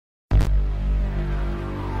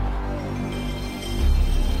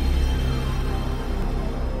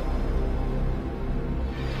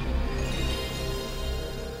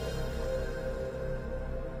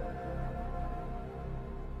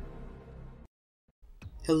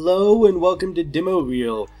Hello and welcome to Demo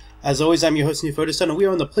Reel. As always, I'm your host Nearphotison, and we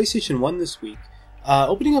are on the PlayStation 1 this week.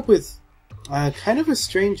 Opening up with kind of a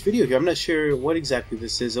strange video here. I'm not sure what exactly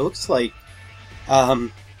this is. It looks like a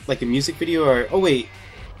music video or... oh wait.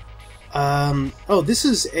 This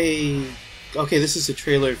is a... okay, this is a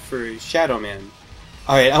trailer for Shadow Man.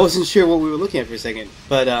 Alright, I wasn't sure what we were looking at for a second.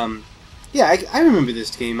 But, yeah, I remember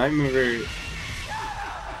this game. I remember...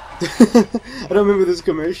 I don't remember this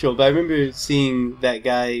commercial, but I remember seeing that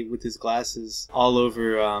guy with his glasses all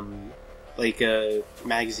over,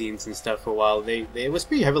 magazines and stuff for a while. It was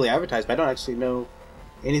pretty heavily advertised, but I don't actually know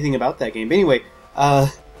anything about that game. But anyway,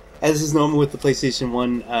 as is normal with the PlayStation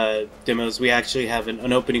 1 demos, we actually have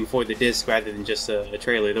an opening for the disc rather than just a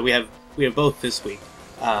trailer. Though we have both this week.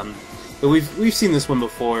 But we've seen this one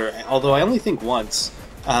before, although I only think once,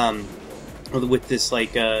 with this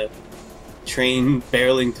train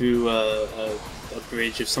barreling through a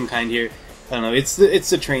bridge of some kind here. I don't know,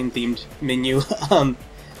 it's a train themed menu.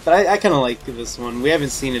 But I kind of like this one. We haven't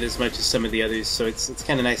seen it as much as some of the others, so it's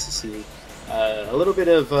kind of nice to see a little bit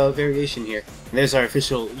of variation here. And there's our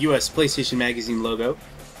official US PlayStation Magazine logo,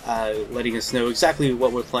 letting us know exactly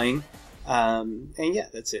what we're playing. And yeah,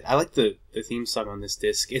 that's it. I like the theme song on this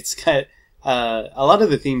disc. It's got a lot of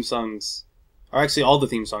the theme songs, or actually all the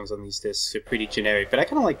theme songs on these discs are pretty generic, but I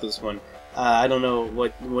kind of like this one. I don't know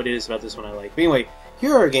what it is about this one I like. But anyway,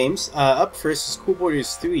 here are our games. Up first is Cool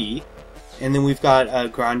Borders 3, and then we've got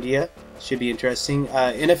Grandia, should be interesting.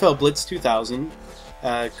 NFL Blitz 2000,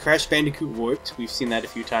 Crash Bandicoot Warped, we've seen that a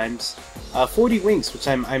few times. 40 Winks, which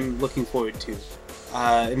I'm looking forward to.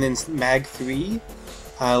 And then Mag 3,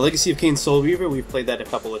 Legacy of Kain Reaver, we've played that a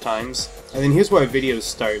couple of times. And then here's where our videos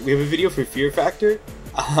start. We have a video for Fear Factor.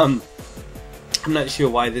 I'm not sure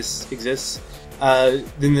why this exists.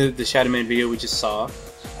 Then the Shadow Man video we just saw.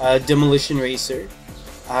 Demolition Racer.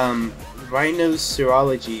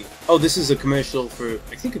 Rhinocerology. Oh, this is a commercial for,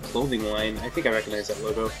 I think, a clothing line. I think I recognize that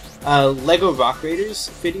logo. Lego Rock Raiders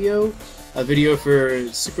video. A video for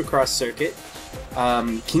Supercross Circuit.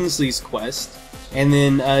 Kingsley's Quest. And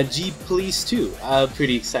then G Police 2.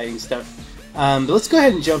 Pretty exciting stuff. But let's go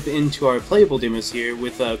ahead and jump into our playable demos here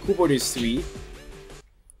with Cool Borders 3.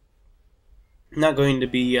 Not going to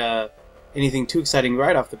be anything too exciting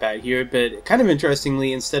right off the bat here, but kind of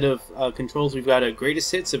interestingly, instead of controls, we've got a greatest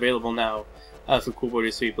hits available now for Cool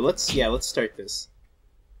Borders 3. But let's start this.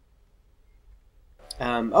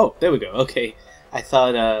 Oh, there we go. Okay, I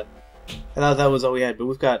thought that was all we had, but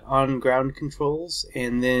we've got on ground controls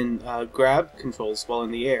and then grab controls while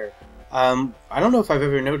in the air. I don't know if I've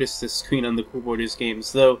ever noticed this screen on the Cool Borders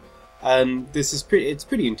games, though. It's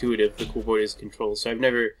pretty intuitive, the Cool Borders controls, so I've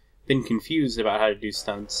never been confused about how to do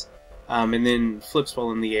stunts. And then flips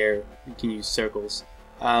while in the air, you can use circles.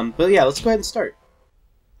 But yeah, let's go ahead and start.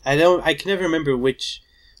 I can never remember which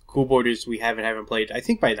Cool Borders we haven't played. I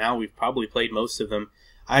think by now we've probably played most of them.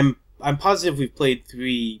 I'm positive we've played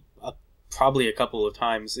 3 probably a couple of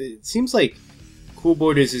times. It seems like Cool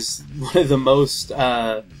Borders is one of the most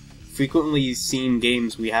frequently seen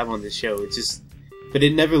games we have on this show. But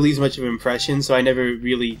it never leaves much of an impression, so I never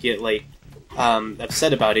really get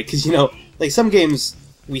upset about it, because like some games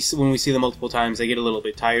when we see them multiple times, they get a little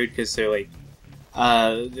bit tired because they're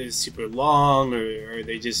they're super long, or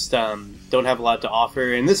they just don't have a lot to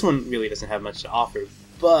offer. And this one really doesn't have much to offer,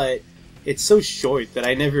 but it's so short that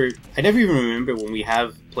I never even remember when we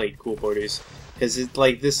have played Cool Borders, because it's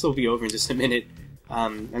this will be over in just a minute.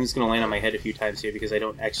 I'm just gonna land on my head a few times here because I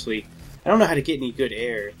don't know how to get any good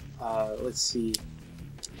air. Let's see.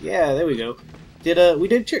 Yeah, there we go. We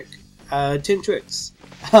did a trick. 10 tricks.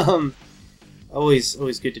 Always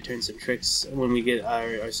good to turn some tricks when we get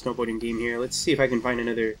our snowboarding game here. Let's see if I can find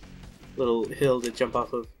another little hill to jump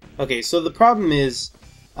off of. Okay, so the problem is,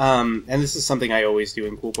 and this is something I always do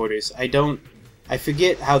in Cool Borders, I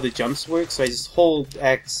forget how the jumps work, so I just hold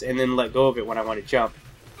X and then let go of it when I want to jump.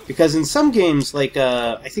 Because in some games,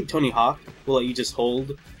 I think Tony Hawk will let you just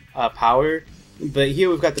hold power, but here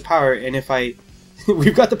we've got the power, and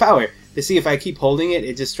we've got the power. To see if I keep holding it,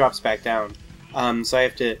 it just drops back down. So I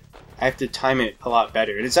have to time it a lot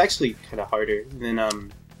better, and it's actually kind of harder than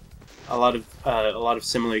a lot of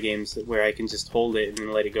similar games where I can just hold it and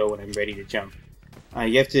then let it go when I'm ready to jump.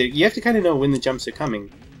 You have to kind of know when the jumps are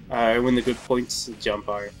coming, or when the good points to jump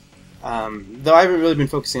are. Though I haven't really been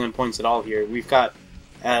focusing on points at all here. We've got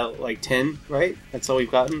 10, right? That's all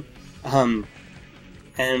we've gotten. And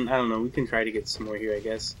I don't know. We can try to get some more here, I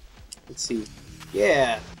guess. Let's see.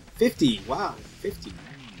 Yeah, 50. Wow, 50.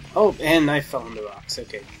 Oh, and I fell on the rocks.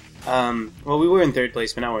 Okay. Well, we were in 3rd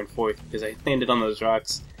place, but now we're in 4th because I landed on those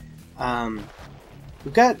rocks.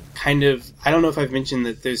 we've got kind of, I don't know if I've mentioned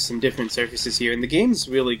that there's some different surfaces here, and the game's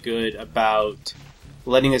really good about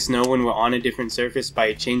letting us know when we're on a different surface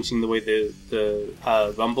by changing the way the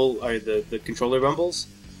rumble, or the controller rumbles.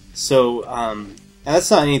 So, and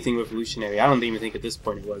that's not anything revolutionary. I don't even think at this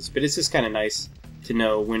point it was, but it's just kind of nice to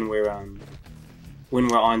know when we're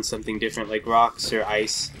on something different, like rocks or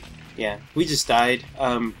ice. Yeah, we just died.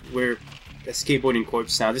 We're a skateboarding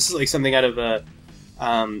corpse now. This is like something out of a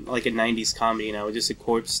like a 90s comedy now, just a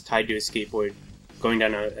corpse tied to a skateboard going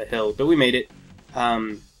down a hill. But we made it.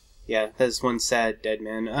 Yeah, that's one sad dead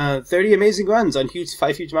man. 30 amazing runs on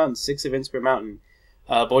 5 huge mountains, 6 events per mountain.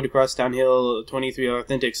 Board across downhill, 23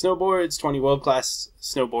 authentic snowboards, 20 world-class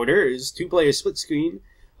snowboarders, 2-player split screen,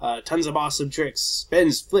 tons of awesome tricks,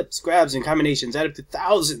 spins, flips, grabs, and combinations, add up to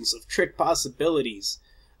thousands of trick possibilities.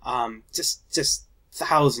 Just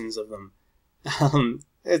thousands of them.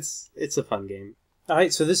 It's a fun game.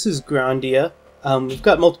 Alright, so this is Grandia. We've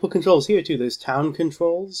got multiple controls here too. There's town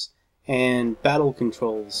controls and battle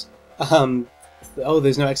controls. Oh,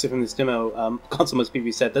 there's no exit from this demo. Console must be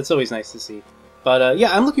reset. That's always nice to see. But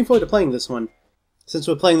yeah, I'm looking forward to playing this one. Since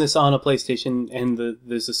we're playing this on a PlayStation and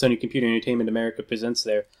there's the Sony Computer Entertainment America Presents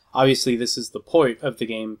there, obviously this is the port of the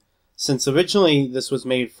game. Since originally this was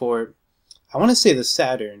made for, I want to say the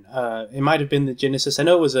Saturn. It might have been the Genesis. I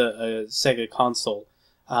know it was a Sega console.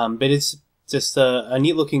 But it's just a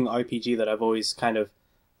neat looking RPG that I've always kind of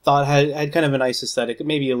thought had kind of a nice aesthetic.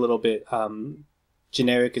 Maybe a little bit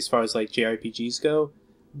generic as far as like JRPGs go.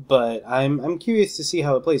 But I'm curious to see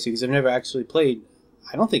how it plays because I've never actually played,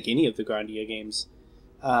 I don't think, any of the Grandia games.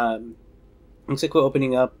 Looks like we're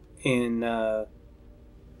opening up in, I'm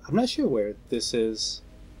not sure where this is.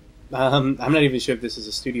 I'm not even sure if this is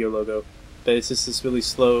a studio logo, but it's just this really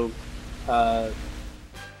slow,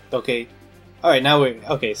 okay. Alright, now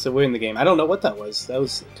okay, so we're in the game. I don't know what that was. That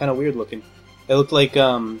was kind of weird looking. It looked like,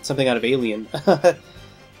 something out of Alien.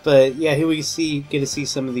 But yeah, here we get to see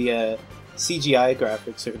some of the, CGI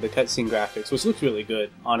graphics, or the cutscene graphics, which looks really good,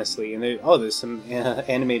 honestly. And there's some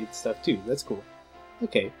animated stuff too. That's cool.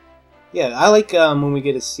 Okay, yeah, I like when we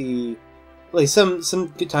get to see, like, some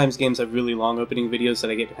good times games have really long opening videos that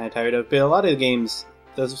I get kind of tired of. But a lot of games,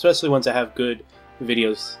 those especially ones that have good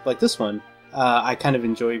videos, like this one, I kind of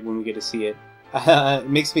enjoy when we get to see it. It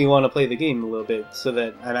makes me want to play the game a little bit, so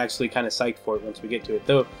that I'm actually kind of psyched for it once we get to it.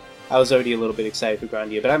 Though I was already a little bit excited for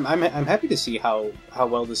Grandia, but I'm happy to see how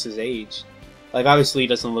well this is aged. Like, obviously it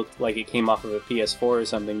doesn't look like it came off of a PS4 or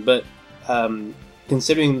something, but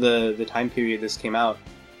considering the time period this came out,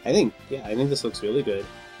 I think this looks really good.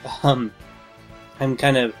 I'm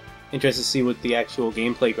kind of interested to see what the actual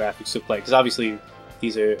gameplay graphics look like, because obviously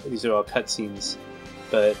these are all cutscenes.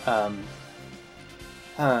 But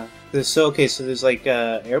so there's like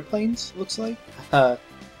airplanes, looks like. Yeah,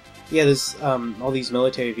 there's all these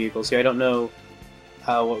military vehicles here. I don't know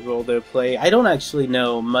what role they'll play. I don't actually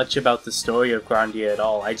know much about the story of Grandia at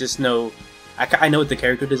all. I just know I know what the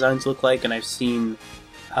character designs look like, and I've seen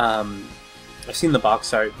the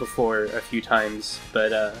box art before a few times,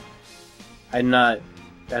 but I don't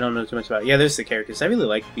know too much about it. Yeah, there's the characters. I really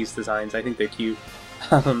like these designs. I think they're cute.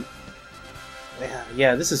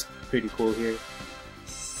 Yeah, this is pretty cool here.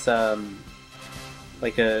 It's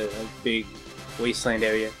like a big wasteland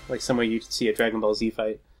area, like somewhere you'd see a Dragon Ball Z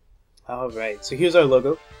fight. Alright, so here's our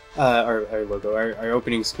logo, our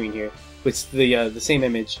opening screen here, with the same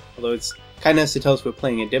image, although it's kind of nice to tell us we're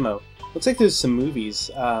playing a demo. Looks like there's some movies.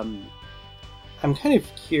 I'm kind of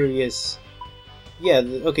curious. Yeah,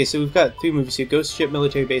 okay, so we've got 3 movies here: Ghost Ship,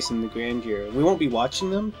 Military Base, and The Grandia. We won't be watching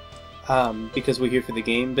them, because we're here for the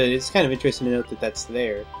game, but it's kind of interesting to note that that's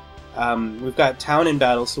there. We've got Town and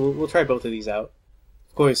Battle, so we'll try both of these out.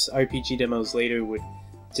 Of course, RPG demos later would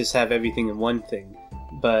just have everything in one thing,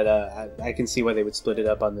 but I can see why they would split it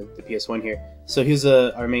up on the PS1 here. So here's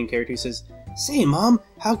our main character. He says, "Say, Mom,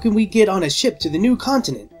 how can we get on a ship to the new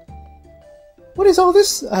continent?" What is all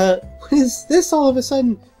this? What is this all of a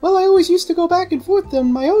sudden? Well, I always used to go back and forth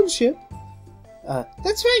on my own ship.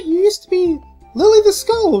 That's right, you used to be Lily the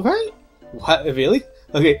Skull, right? What, really?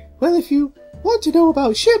 Okay, well, if you want to know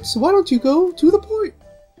about ships, why don't you go to the port?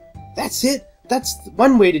 That's it. That's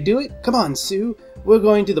one way to do it. Come on, Sue. We're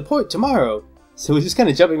going to the port tomorrow. So we're just kind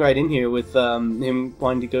of jumping right in here with him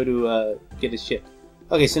wanting to go to get his ship.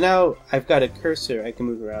 Okay, so now I've got a cursor I can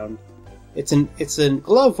move around. It's a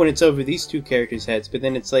glove when it's over these 2 characters' heads, but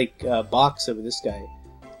then it's like a box over this guy.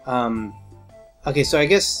 Okay, so I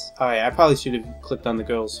guess, alright, I probably should have clicked on the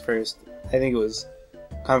girls first. I think it was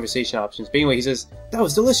conversation options. But anyway, he says, "That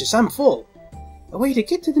was delicious, I'm full. A way to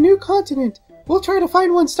get to the new continent. We'll try to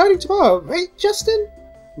find one starting tomorrow, right, Justin?"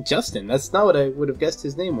 Justin? That's not what I would have guessed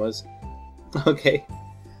his name was. Okay.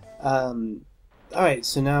 Alright,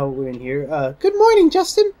 so now we're in here. Good morning,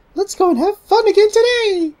 Justin! Let's go and have fun again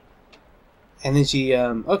today! And then she,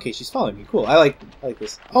 okay, she's following me. Cool. I like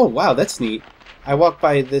this. Oh, wow, that's neat. I walk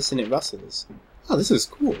by this and it rustles. Oh, this is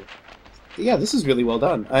cool. Yeah, this is really well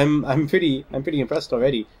done. I'm pretty impressed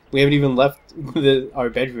already. We haven't even left our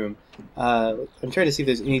bedroom. I'm trying to see if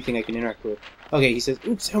there's anything I can interact with. Okay, he says,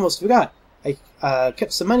 oops, I almost forgot. I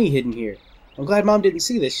kept some money hidden here. I'm glad Mom didn't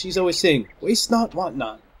see this. She's always saying, waste not, want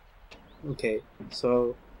not. Okay,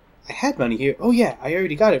 so I had money here. Oh yeah, I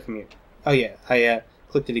already got it from here. Oh yeah, I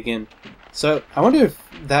clicked it again. So I wonder if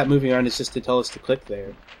that moving around is just to tell us to click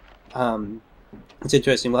there. It's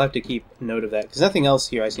interesting. We'll have to keep note of that because nothing else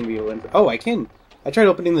here I seem to be able to. Oh, I can. I tried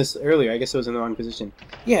opening this earlier. I guess I was in the wrong position.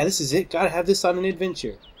 Yeah, this is it. Gotta have this on an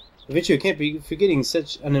adventure. Adventure can't be forgetting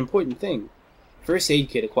such an important thing. First aid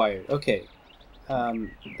kit acquired. Okay.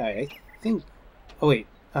 I think. Oh wait.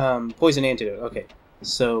 Poison antidote. Okay.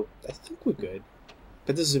 So I think we're good.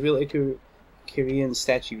 But this is a real Korean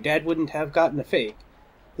statue. Dad wouldn't have gotten a fake.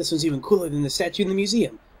 This one's even cooler than the statue in the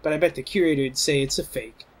museum. But I bet the curator'd say it's a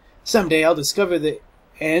fake. Someday I'll discover the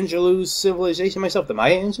Angelou civilization myself. The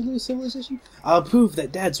Maya Angelou civilization? I'll prove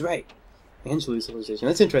that Dad's right. Angelou civilization.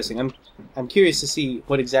 That's interesting. I'm curious to see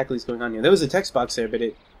what exactly is going on here. There was a text box there, but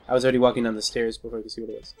I was already walking down the stairs before I could see what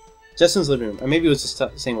it was. Justin's living room. Or maybe it was just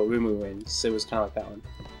saying what room we were in, so it was kind of like that one.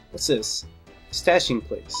 What's this? Stashing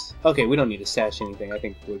place. Okay, we don't need to stash anything. I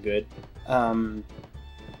think we're good.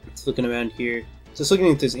 Just looking around here. Just looking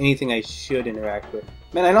if there's anything I should interact with.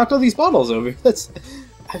 Man, I knocked all these bottles over.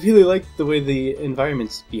 I really like the way the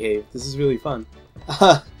environments behave. This is really fun.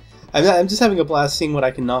 I'm just having a blast seeing what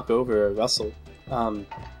I can knock over or rustle.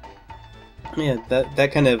 Yeah,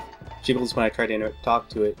 that kind of jiggles when I try to talk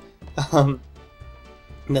to it.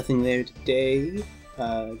 Nothing there today.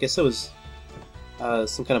 I guess that was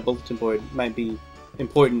some kind of bulletin board. Might be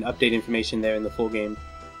important update information there in the full game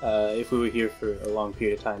if we were here for a long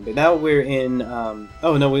period of time. But now we're in...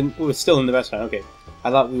 oh no, we're still in the restaurant. Okay. I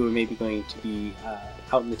thought we were maybe going to be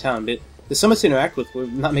out in the town, but there's so much to interact with. We're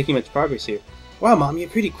not making much progress here. Wow, Mom, you're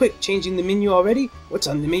pretty quick changing the menu already? What's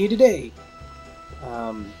on the menu today?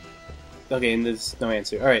 Okay, and there's no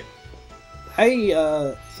answer. Alright.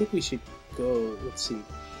 I think we should go, let's see,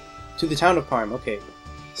 to the town of Parm. Okay.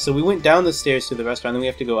 So we went down the stairs to the restaurant, then we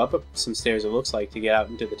have to go up some stairs, it looks like, to get out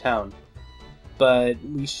into the town. But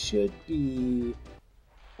we should be...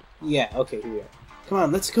 Yeah, okay, here we are. Come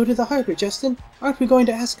on, let's go to the harbor, Justin. Aren't we going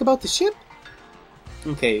to ask about the ship?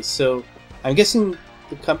 Okay, so I'm guessing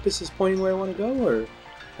the compass is pointing where I want to go, or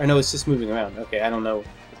no, it's just moving around. Okay, I don't know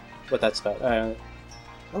what that's about. A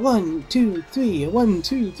 1, 2, 3, a 1,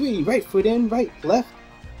 2, 3, right foot in, right, left,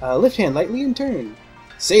 lift hand lightly and turn.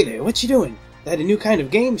 Say there, what you doing? That a new kind of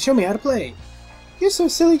game? Show me how to play. You're so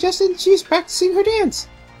silly, Justin. She's practicing her dance.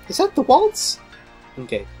 Is that the waltz?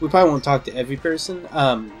 Okay, we probably won't talk to every person,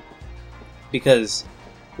 because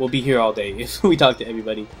we'll be here all day if we talk to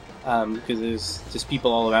everybody, because there's just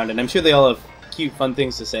people all around, and I'm sure they all have cute, fun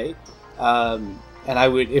things to say, and I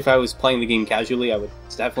would, if I was playing the game casually, I would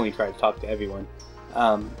definitely try to talk to everyone,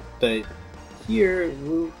 but here,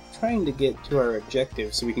 we're trying to get to our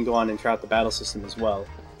objective so we can go on and try out the battle system as well.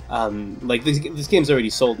 Like, this game's already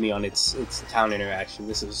sold me on its town interaction.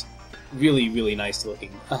 This is really, really nice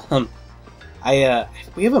looking.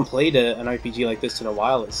 We haven't played an RPG like this in a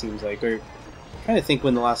while, it seems like, or I'm trying to think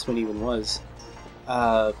when the last one even was.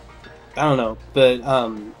 I don't know, but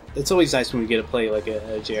it's always nice when we get to play like a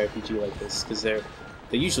JRPG like this, because they're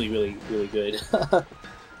usually really, really good. Let's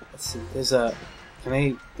see, there's a... Can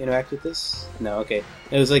I interact with this? No, okay.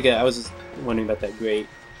 It was like I was just wondering about that grate.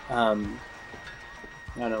 I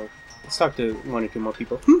don't know. Let's talk to one or two more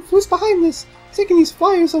people. Who's behind this? Sticking these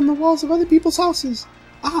flyers on the walls of other people's houses.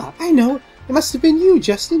 Ah, I know. It must have been you,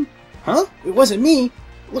 Justin. Huh? It wasn't me.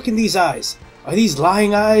 Look in these eyes. Are these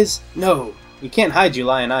lying eyes? No. You can't hide your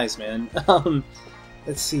lying eyes, man.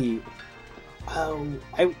 Let's see. I'm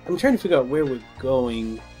trying to figure out where we're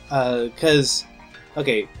going. Cause...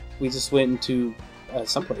 Okay, we just went into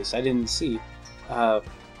someplace I didn't see.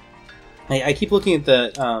 I keep looking at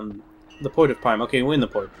the port of Parm. Okay, we're in the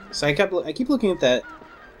port. So I keep looking at that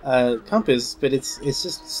compass, but it's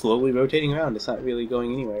just slowly rotating around. It's not really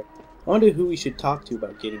going anywhere. I wonder who we should talk to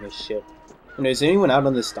about getting a ship. And is there anyone out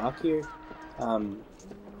on the dock here?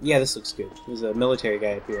 Yeah, this looks good. There's a military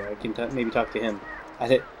guy up here. I can maybe talk to him.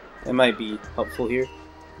 It might be helpful here.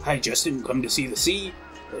 Hi, Justin. Come to see the sea?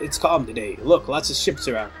 It's calm today. Look, lots of ships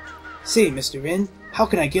around. Say, Mr. Wren, how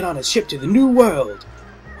can I get on a ship to the New World?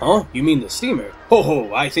 Huh? You mean the steamer? Ho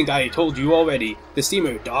ho, I think I told you already. The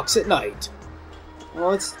steamer docks at night.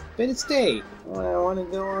 Well, it's but it's day. I want to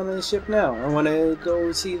go on the ship now. I want to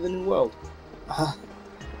go see the new world.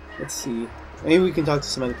 Let's see. Maybe we can talk to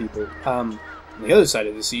some other people. On the other side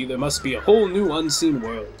of the sea, there must be a whole new unseen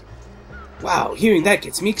world. Wow, hearing that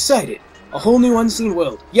gets me excited. A whole new unseen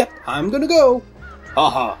world. Yep, I'm gonna go.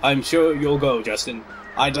 Haha, I'm sure you'll go, Justin.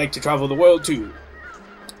 I'd like to travel the world too.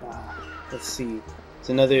 Let's see. It's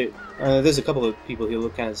another... there's a couple of people here who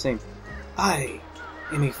look kind of the same. I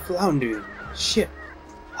am a floundering ship.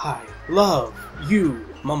 I love you.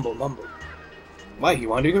 Mumble, mumble. Why are you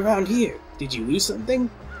wandering around here? Did you lose something?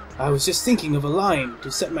 I was just thinking of a line to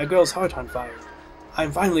set my girl's heart on fire.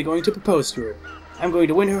 I'm finally going to propose to her. I'm going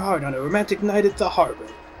to win her heart on a romantic night at the harbor.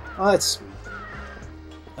 Oh, that's sweet.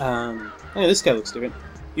 Hey, this guy looks different.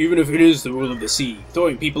 Even if it is the rule of the sea,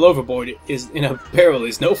 throwing people overboard in a barrel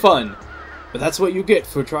is no fun. But that's what you get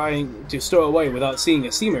for trying to stow away without seeing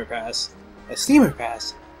a steamer pass. A steamer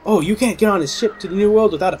pass? Oh, you can't get on a ship to the New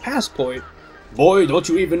World without a passport. Boy, don't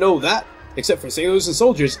you even know that? Except for sailors and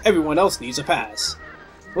soldiers, everyone else needs a pass.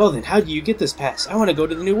 Well then, how do you get this pass? I want to go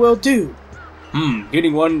to the New World too.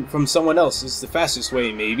 Getting one from someone else is the fastest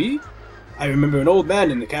way, maybe? I remember an old man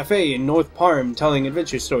in the cafe in North Parm telling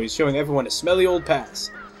adventure stories showing everyone a smelly old pass.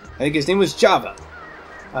 I think his name was Java.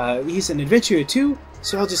 He's an adventurer too,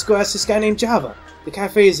 so I'll just go ask this guy named Java. The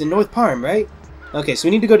cafe is in North Parm, right? Okay, so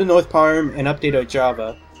we need to go to North Parm and update our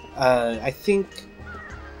Java. I think...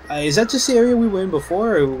 is that just the area we were in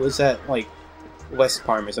before, or was that, like, West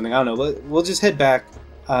Parm or something? I don't know. We'll just head back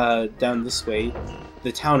down this way.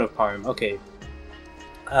 The town of Parm. Okay.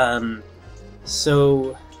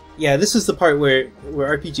 So... yeah, this is the part where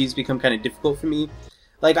RPGs become kind of difficult for me.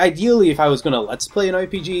 Like, ideally, if I was going to Let's Play an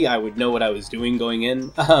RPG, I would know what I was doing going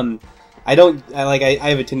in. I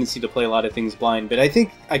have a tendency to play a lot of things blind, but I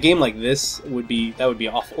think a game like this would be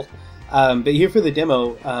awful. But here for the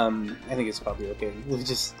demo, I think it's probably okay. We'll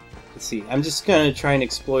just, let's see. I'm just going to try and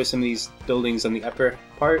explore some of these buildings on the upper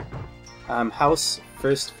part. House,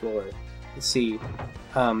 first floor. Let's see.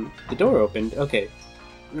 The door opened. Okay.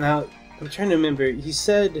 Now, I'm trying to remember. He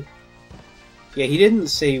said... yeah, he didn't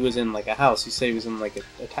say he was in, like, a house. He said he was in, like,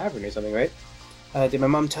 a tavern or something, right? Did my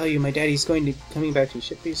mom tell you my daddy's coming back to the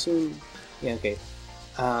ship pretty soon? Yeah, okay.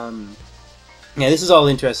 Yeah, this is all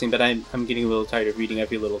interesting, but I'm getting a little tired of reading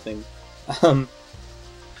every little thing.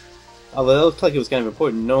 Although that looked like it was kind of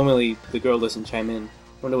important. Normally, the girl doesn't chime in.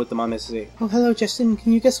 Wonder what the mom has to say. Oh, hello, Justin.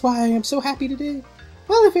 Can you guess why I'm so happy today?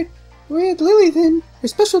 Well, if it were Aunt Lily, then her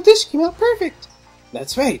special dish came out perfect.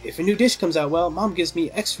 That's right. If a new dish comes out well, Mom gives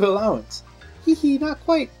me extra allowance. Hee hee, not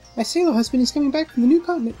quite. My sailor husband is coming back from the new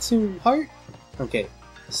continent soon, heart. Okay,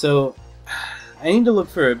 so I need to look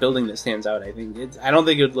for a building that stands out. I don't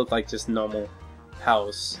think it would look like just a normal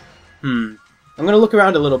house. I'm gonna look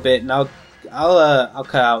around a little bit, and I'll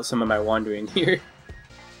cut out some of my wandering here.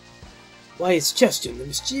 Why, it's Justin, the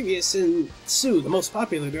mischievous, and Sue, the most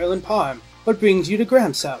popular girl in Parm. What brings you to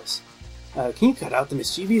Gramps' house? Can you cut out the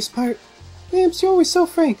mischievous part? Gramps, you're always so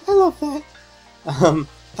frank. I love that.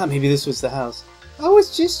 Thought maybe this was the house. Oh,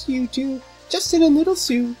 it's just you two. Justin and little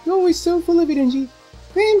Sue. You're always so full of energy.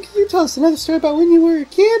 Graham, can you tell us another story about when you were a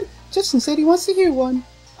kid? Justin said he wants to hear one.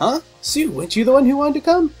 Huh? Sue, weren't you the one who wanted to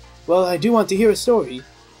come? Well, I do want to hear a story.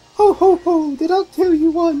 Ho ho ho, then I'll tell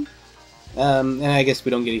you one. And I guess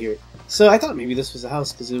we don't get to hear it. So I thought maybe this was a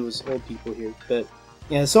house because it was old people here. But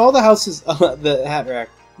yeah, so all the houses, the hat rack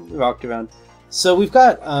rocked around. So we've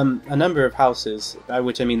got a number of houses, by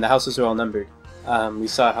which I mean the houses are all numbered. We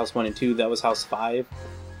saw house 1 and 2, that was house 5.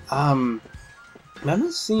 I'm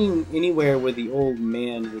not seeing anywhere where the old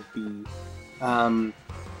man would be.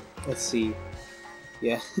 Let's see.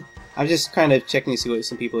 Yeah, I'm just kind of checking to see what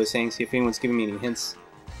some people are saying, see if anyone's giving me any hints.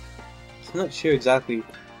 I'm not sure exactly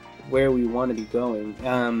where we want to be going.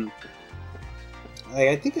 I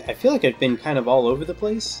feel like I've been kind of all over the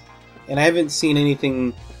place, and I haven't seen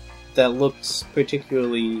anything that looks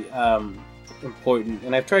particularly important,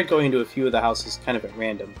 and I've tried going to a few of the houses kind of at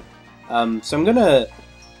random. So I'm gonna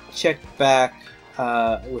check back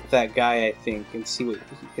with that guy, I think, and see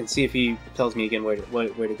if he tells me again where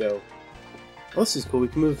to go. Oh, this is cool. We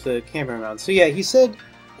can move the camera around. So yeah, he said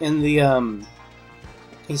in the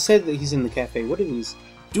he said that he's in the cafe. What are these?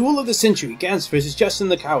 Duel of the Century, Gans versus Justin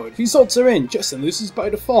the Coward. Results are in. Justin loses by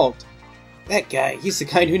default. That guy, he's the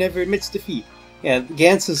kind who never admits defeat. Yeah,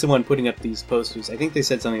 Gans is the one putting up these posters. I think they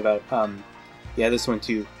said something about, yeah, this one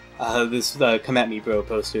too. This Come At Me Bro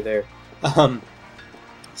poster there.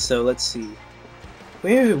 So let's see.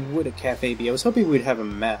 Where would a cafe be? I was hoping we'd have a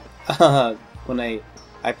map. When I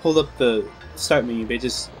pulled up the start menu, but it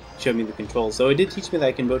just showed me the controls. So it did teach me that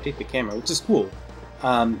I can rotate the camera, which is cool.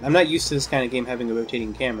 I'm not used to this kind of game having a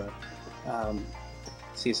rotating camera.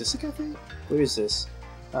 So see, is this a cafe? Where is this?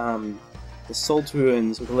 The Salt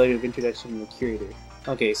Ruins with a letter of introduction from the curator.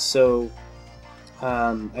 Okay, so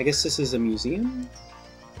I guess this is a museum?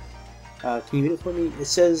 Can you read it for me? It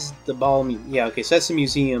says the Ball yeah, okay, so that's the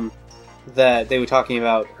museum that they were talking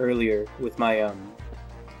about earlier with my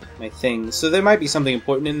my thing. So there might be something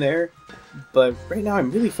important in there, but right now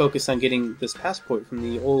I'm really focused on getting this passport from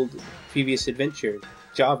the old previous adventure,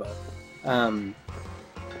 Java.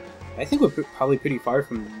 I think we're probably pretty far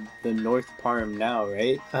from the North Parm now,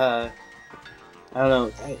 right? I don't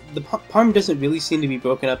know. The Parm doesn't really seem to be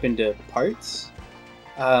broken up into parts.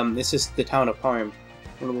 It's just the town of Parm.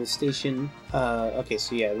 Railway station. Okay,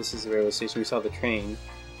 so yeah, this is the railway station. We saw the train.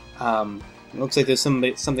 It looks like there's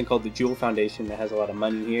something called the Jewel Foundation that has a lot of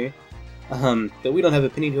money here. But we don't have a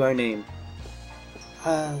penny to our name.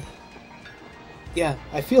 Yeah,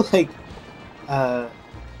 I feel like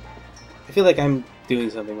I'm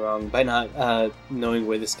doing something wrong by not knowing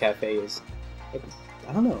where this cafe is.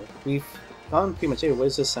 I don't know. We've gone pretty much everywhere. What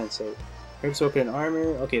does this sign say? Herbs open and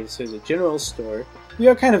armor. Okay, this is a general store. We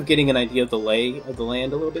are kind of getting an idea of the lay of the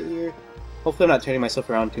land a little bit here. Hopefully I'm not turning myself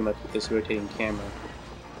around too much with this rotating camera.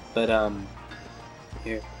 But,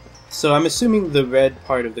 here. So I'm assuming the red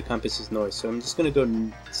part of the compass is north, so I'm just going to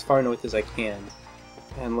go as far north as I can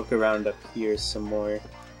and look around up here some more.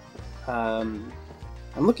 I'm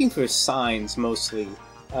looking for signs, mostly.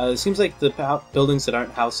 It seems like the buildings that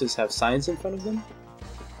aren't houses have signs in front of them.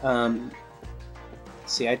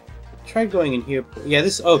 Let's see, I tried going in here. Yeah,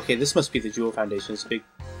 okay, this must be the Jewel Foundation. There's a big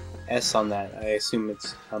S on that. I assume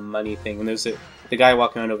it's a money thing. And there's the guy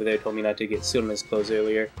walking around over there told me not to get sealed on his clothes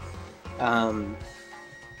earlier.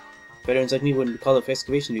 Veterans like me wouldn't call it for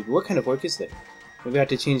excavation duty. What kind of work is there? We've got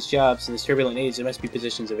to change jobs. In this turbulent age, there must be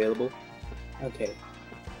positions available. Okay.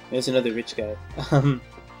 There's another rich guy.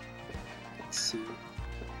 Let's see. I'm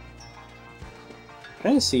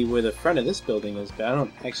trying to see where the front of this building is, but I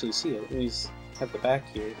don't actually see it. We just have the back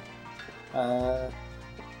here. Come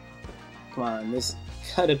on, this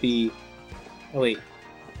gotta be... Oh wait.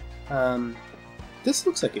 This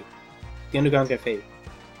looks like it. The Underground Cafe.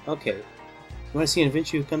 Okay. You want to see an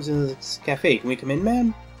adventurer who comes into this cafe? Can we come in,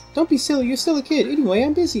 ma'am? Don't be silly, you're still a kid. Anyway,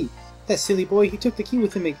 I'm busy. That silly boy, he took the key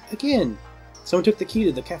with him again. Someone took the key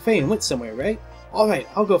to the cafe and went somewhere, right? Alright,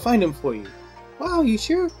 I'll go find him for you. Wow, you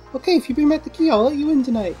sure? Okay, if you bring back the key, I'll let you in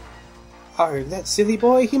tonight. Arr, that silly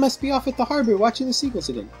boy, he must be off at the harbor watching the seagulls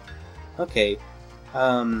again. Okay,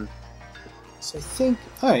 so I think...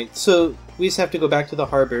 Alright, so we just have to go back to the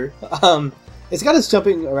harbor. It's got us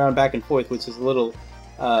jumping around back and forth, which is a little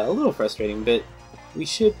frustrating, but we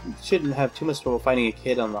shouldn't have too much trouble finding a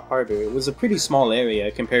kid on the harbor. It was a pretty small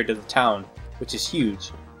area compared to the town, which is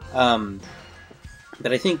huge.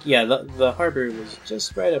 But I think, yeah, the harbor was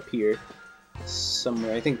just right up here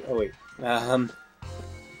somewhere. I think, oh wait, yeah,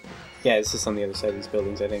 it's just on the other side of these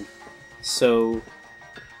buildings, I think. So,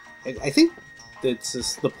 I think it's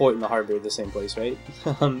just the port and the harbor are the same place, right?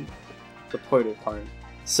 The port of Parn.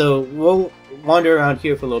 So, we'll wander around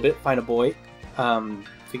here for a little bit, find a boy,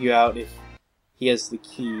 figure out if he has the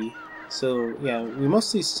key. So, yeah, we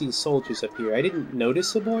mostly see soldiers up here. I didn't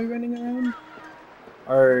notice a boy running around.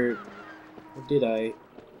 Or did I?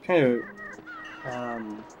 I'm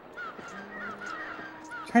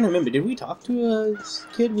trying to remember, did we talk to a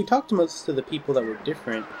kid? We talked to most of the people that were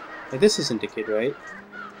different. Like, this isn't a kid, right?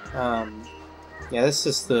 Yeah, this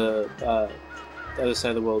is the other side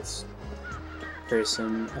of the world's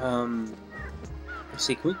person. Let's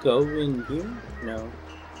see, can we go in here? No.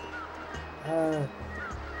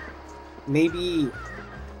 Maybe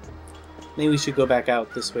we should go back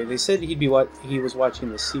out this way. They said he was watching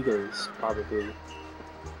the seagulls, probably.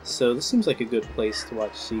 So this seems like a good place to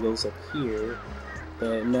watch seagulls up here.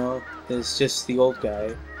 But no, there's just the old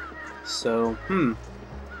guy. So,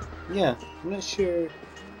 yeah, I'm not sure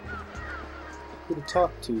who to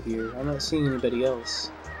talk to here. I'm not seeing anybody else.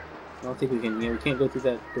 I don't think we can, we can't go through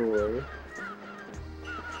that door.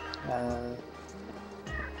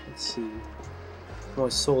 Let's see. More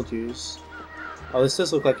soldiers. Oh, this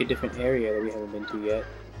does look like a different area that we haven't been to yet.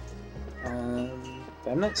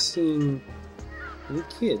 But I'm not seeing any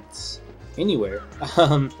kids anywhere.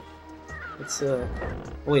 It's oh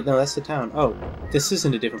wait, no, that's the town. Oh, this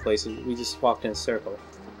isn't a different place. We just walked in a circle.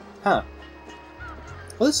 Huh.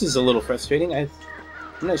 Well, this is a little frustrating. I'm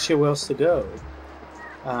not sure where else to go.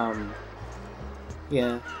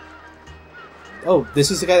 Yeah. Oh, this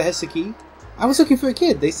is the guy that has the key? I was looking for a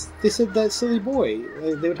kid. They said that silly boy.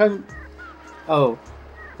 They were talking... Oh.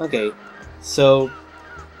 Okay. So...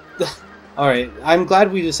 Alright. I'm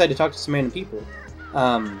glad we decided to talk to some random people.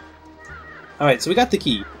 Alright, so we got the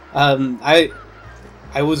key. I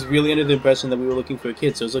I was really under the impression that we were looking for a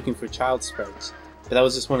kid, so I was looking for child sprites. But that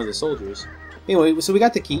was just one of the soldiers. Anyway, so we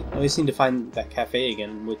got the key. I just need to find that cafe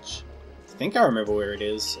again, which I think I remember where it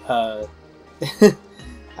is. I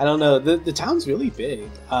don't know. The town's really big.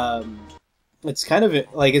 It's kind of,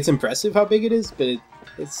 like, it's impressive how big it is, but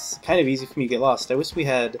it's kind of easy for me to get lost. I wish we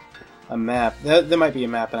had a map. There might be a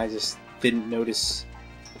map, and I just didn't notice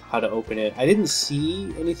how to open it. I didn't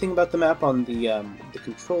see anything about the map on the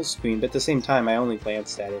control screen, but at the same time, I only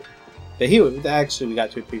glanced at it. But here, actually, we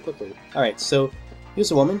got to it pretty quickly. Alright, so,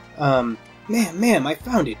 here's a woman. Ma'am, I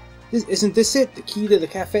found it. Isn't this it? The key to the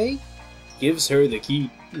cafe? Gives her the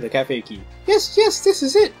key, the cafe key. Yes, this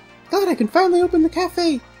is it. Glad I can finally open the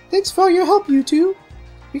cafe. Thanks for all your help, you two.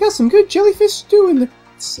 We got some good jellyfish stew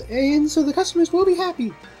and so the customers will be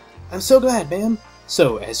happy. I'm so glad, ma'am.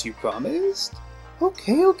 So, as you promised?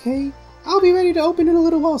 Okay. I'll be ready to open in a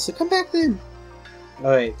little while, so come back then.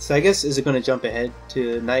 Alright, so I guess, is it going to jump ahead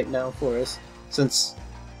to night now for us? Since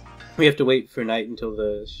we have to wait for night until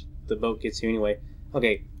the boat gets here anyway.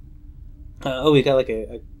 Okay. Oh, we got like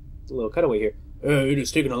a little cutaway here. It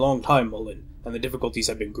has taken a long time, Mullen, and the difficulties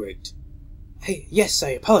have been great. Hey, yes, I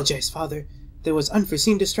apologize, Father. There was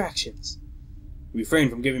unforeseen distractions. Refrain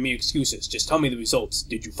from giving me excuses. Just tell me the results.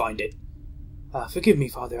 Did you find it? Forgive me,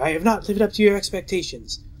 Father. I have not lived up to your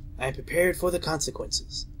expectations. I am prepared for the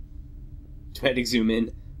consequences. Try to zoom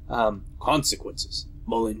in. Consequences.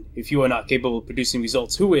 Mullen, if you are not capable of producing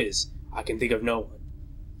results, who is? I can think of no one.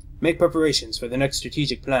 Make preparations for the next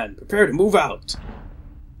strategic plan. Prepare to move out.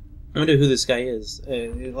 I wonder who this guy is.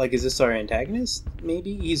 Like, is this our antagonist?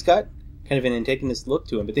 Maybe? He's got kind of an antagonist look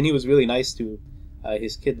to him, but then he was really nice to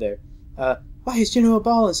his kid there. Why is General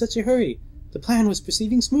Ball in such a hurry? The plan was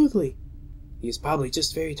proceeding smoothly. He is probably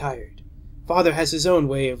just very tired. Father has his own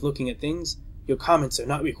way of looking at things. Your comments are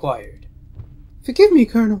not required. Forgive me,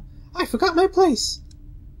 Colonel. I forgot my place.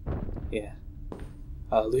 Yeah.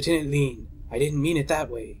 Lieutenant Lean, I didn't mean it that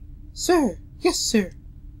way. Sir. Yes, sir.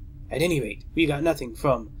 At any rate, we got nothing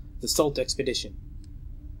from the Salt Expedition.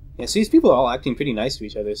 Yeah, so these people are all acting pretty nice to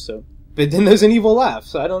each other, so... But then there's an evil laugh,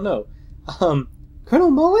 so I don't know.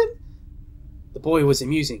 Colonel Mullen? The boy was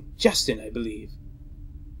amusing. Justin, I believe.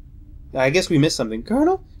 I guess we missed something.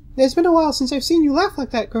 Colonel? It's been a while since I've seen you laugh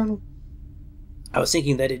like that, Colonel. I was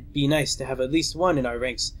thinking that it'd be nice to have at least one in our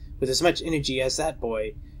ranks with as much energy as that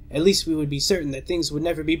boy. At least we would be certain that things would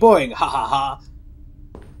never be boring. Ha ha ha!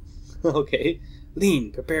 Okay.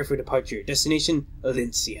 Lean, prepare for departure. Destination,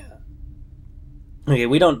 Valencia. Okay,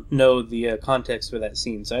 we don't know the context for that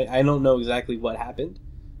scene, so I don't know exactly what happened.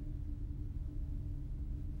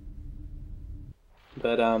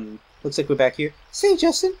 But, looks like we're back here. Say,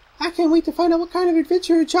 Justin, I can't wait to find out what kind of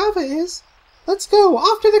adventurer Java is. Let's go,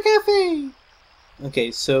 off to the cafe!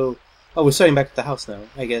 Okay, so... Oh, we're starting back at the house now,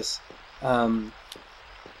 I guess.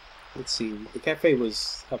 Let's see. The cafe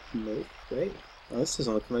was up north, right? Oh, this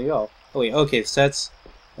doesn't look familiar at all. Oh, wait, okay, so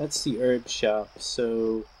that's the herb shop,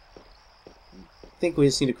 so... I think we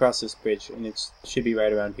just need to cross this bridge, and it should be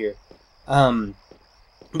right around here. But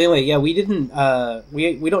anyway, yeah, we didn't,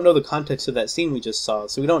 we don't know the context of that scene we just saw,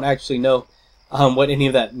 so we don't actually know, what any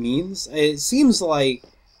of that means. It seems like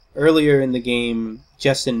earlier in the game,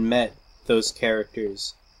 Justin met those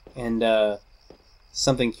characters, and,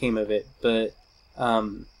 something came of it, but,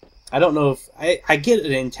 I don't know if... I get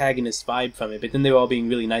an antagonist vibe from it, but then they were all being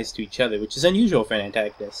really nice to each other, which is unusual for an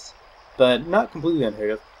antagonist, but not completely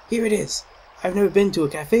unheard of. Here it is. I've never been to a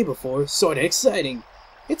cafe before. Sorta exciting.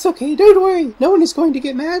 It's okay, don't worry. No one is going to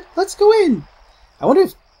get mad. Let's go in. I wonder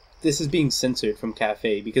if this is being censored from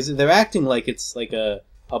cafe, because they're acting like it's like a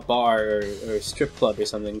bar or a strip club or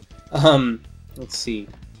something. Let's see.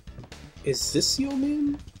 Is this the old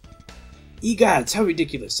man? Egods, how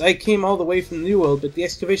ridiculous. I came all the way from the New World, but the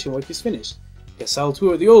excavation work is finished. Guess I'll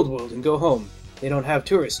tour the Old World and go home. They don't have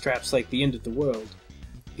tourist traps like the End of the World.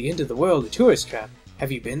 The End of the World, a tourist trap?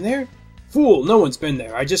 Have you been there? Fool, no one's been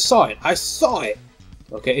there. I just saw it. I saw it!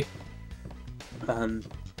 Okay.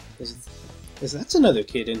 That's another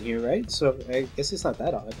kid in here, right? So I guess it's not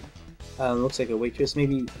that odd. Looks like a waitress.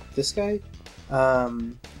 Maybe this guy?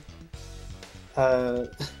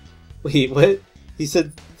 Wait, what? He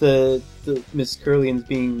said the Miss Curlian's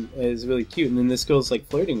is really cute, and then this girl's like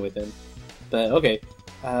flirting with him. But okay.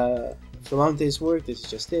 For a long day's work, this is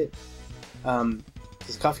just it.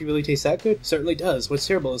 Does coffee really taste that good? Certainly does. What's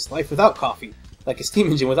terrible is life without coffee. Like a steam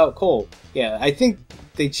engine without coal. Yeah, I think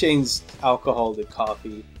they changed alcohol to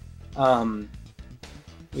coffee.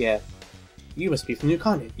 Yeah. You must be from New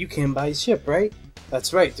Continent. You came by ship, right?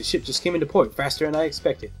 That's right. The ship just came into port faster than I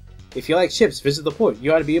expected. If you like ships, visit the port.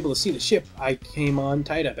 You ought to be able to see the ship I came on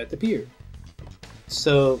tied up at the pier.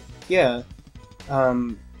 So, yeah.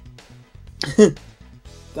 Um,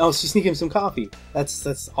 oh, she's sneaking him some coffee.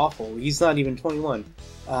 That's awful. He's not even 21.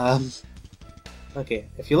 Okay,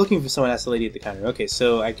 if you're looking for someone, ask the lady at the counter. Okay,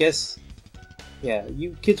 so I guess, yeah,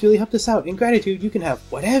 you kids really helped us out. In gratitude, you can have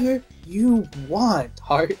whatever you want,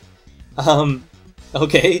 heart.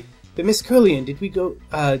 Okay. But Miss Curlian, did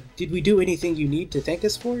we do anything you need to thank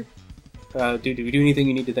us for? Did we do anything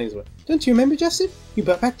you need to thank us for? Don't you remember, Justin? You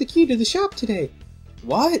brought back the key to the shop today.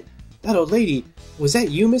 What? That old lady. Was that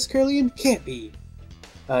you, Miss Curlian? Can't be.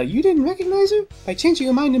 You didn't recognize her? By changing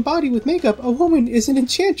her mind and body with makeup, a woman is an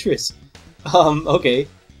enchantress. Okay.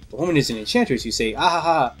 A woman is an enchantress, you say. Ah ha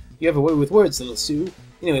ha. You have a way with words, little Sue.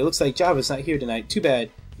 Anyway, it looks like Java's not here tonight. Too bad.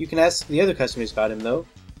 You can ask the other customers about him, though.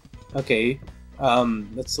 Okay.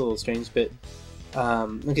 That's a little strange, but...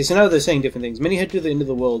 okay, so now they're saying different things. Many head to the end of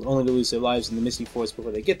the world, only to lose their lives in the Misty Forest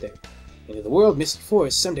before they get there. End of the world, Misty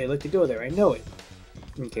Forest. Someday I'd like to go there, I know it.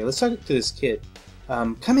 Okay, let's talk to this kid.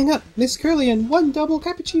 Coming up, Miss Curlian, 1 double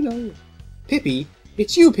cappuccino. Pippi?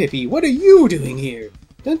 It's you, Pippi. What are you doing here?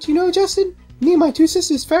 Don't you know, Justin? Me and my 2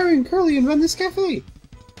 sisters, Farrah and Curlian, run this cafe.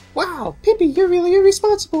 Wow, Pippi, you're really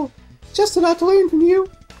irresponsible. Justin ought to learn from you.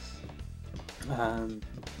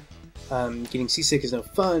 Getting seasick is no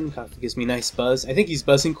fun. Coffee gives me a nice buzz. I think he's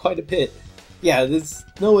buzzing quite a bit. Yeah, there's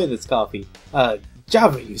no way that's coffee.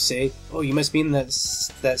 Java, you say? Oh, you must mean that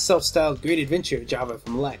self-styled great adventure, Java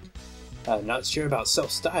from Lek. Not sure about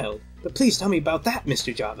self-styled, but please tell me about that,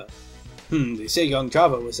 Mr. Java. They say young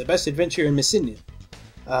Java was the best adventurer in Messina.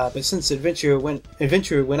 But since adventure went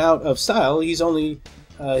out of style, his only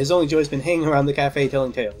joy's been hanging around the cafe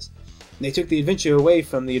telling tales. They took the adventure away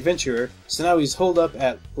from the adventurer, so now he's holed up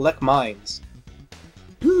at Lek Mines.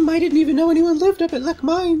 I didn't even know anyone lived up at Lek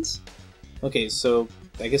Mines. Okay, so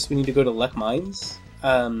I guess we need to go to Lek Mines?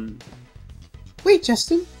 Wait,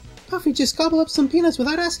 Justin! Puffy just gobbled up some peanuts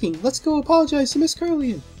without asking. Let's go apologize to Miss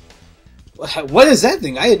Curlian. What is that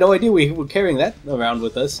thing? I had no idea we were carrying that around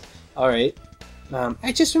with us. Alright.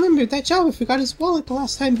 I just remembered that Java forgot his wallet the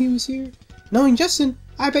last time he was here. Knowing Justin,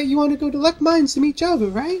 I bet you want to go to Lek Mines to meet Java,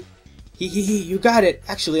 right? Hee, you got it.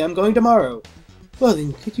 Actually, I'm going tomorrow. Well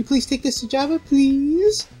then, could you please take this to Java,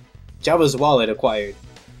 please? Java's wallet acquired.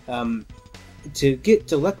 To get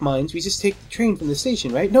to Lek Mines, we just take the train from the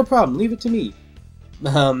station, right? No problem, leave it to me.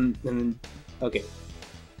 And then, okay.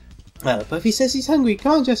 Puffy says he's hungry.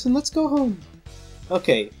 Come on, Justin, let's go home.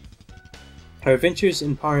 Okay. Our adventures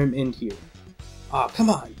in Parham end here. Aw,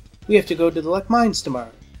 come on. We have to go to the Lek Mines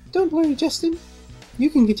tomorrow. Don't worry, Justin. You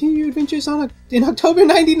can continue your adventures in October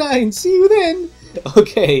 99! See you then!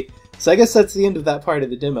 Okay, so I guess that's the end of that part of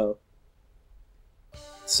the demo.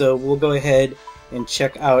 So we'll go ahead and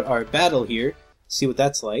check out our battle here, see what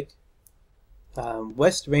that's like.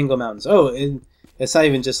 West Wrangell Mountains. Oh, and it's not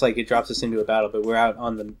even just like it drops us into a battle, but we're out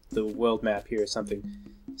on the world map here or something.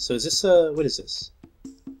 So is this, what is this?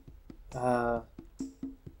 I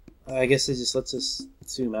guess it just lets us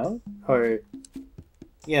zoom out? Or,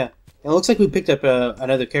 yeah. It looks like we picked up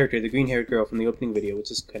another character, the green-haired girl from the opening video, which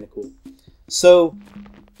is kind of cool. So,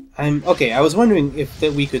 okay, I was wondering if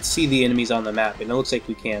we could see the enemies on the map, and it looks like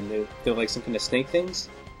we can. They're like some kind of snake things.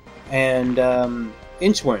 And,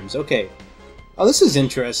 inchworms, okay. Oh, this is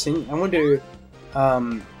interesting. I wonder,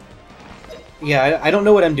 yeah, I don't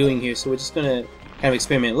know what I'm doing here, so we're just gonna kind of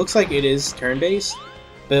experiment. It looks like it is turn-based,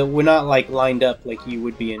 but we're not, like, lined up like you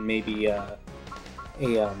would be in maybe, a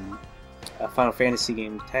Final Fantasy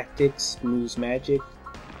game. Tactics, moves, magic.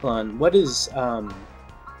 Hold on, what is,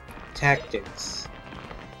 tactics?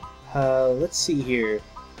 Let's see here.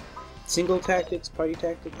 Single tactics, party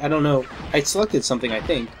tactics? I don't know. I selected something, I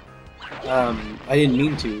think. I didn't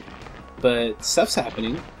mean to. But stuff's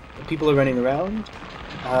happening. People are running around.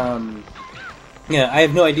 Yeah, I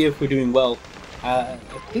have no idea if we're doing well. I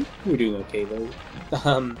think we're doing okay,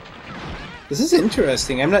 though. This is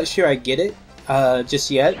interesting. I'm not sure I get it. Just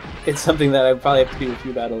yet. It's something that I probably have to do a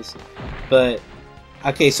few battles. But,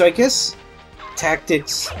 okay, so I guess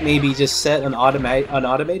tactics maybe just set an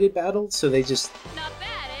automated battle, so they just... Not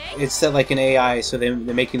bad, eh? It's set like an AI, so they're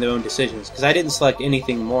making their own decisions. Because I didn't select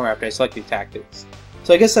anything more after I selected tactics.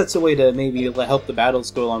 So I guess that's a way to maybe help the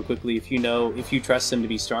battles go along quickly if you trust them to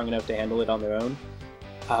be strong enough to handle it on their own.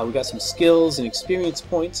 We got some skills and experience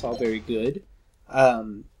points, all very good.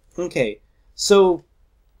 Okay, so...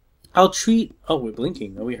 I'll treat... Oh, we're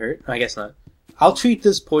blinking. Are we hurt? I guess not. I'll treat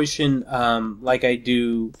this portion like I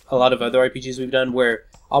do a lot of other RPGs we've done, where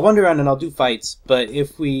I'll wander around and I'll do fights, but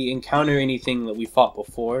if we encounter anything that we fought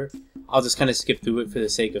before, I'll just kind of skip through it for the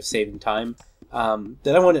sake of saving time. I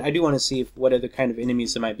do want to see what other kind of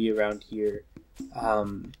enemies there might be around here.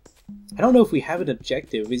 I don't know if we have an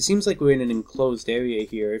objective. It seems like we're in an enclosed area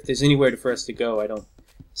here. If there's anywhere for us to go, I don't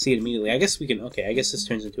see it immediately. I guess we can... Okay, I guess this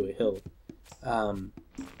turns into a hill.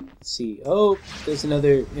 Let's see. Oh, there's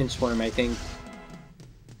another inchworm, I think.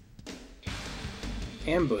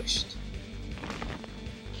 Ambushed.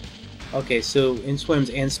 Okay, so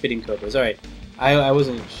inchworms and spitting cobras. Alright. I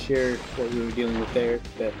wasn't sure what we were dealing with there,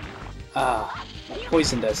 but...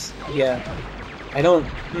 poisoned us. Yeah. I don't...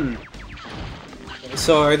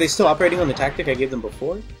 So, are they still operating on the tactic I gave them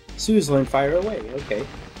before? Sue's learned fire away. Okay.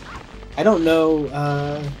 I don't know,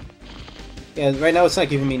 yeah, right now it's not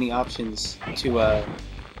giving me any options to,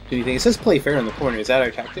 do anything. It says play fair in the corner. Is that our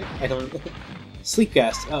tactic? I don't... Sleep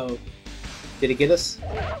gas. Uh-oh. Did it get us?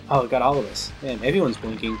 Oh, it got all of us. Man, everyone's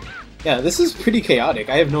blinking. Yeah, this is pretty chaotic.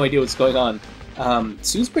 I have no idea what's going on.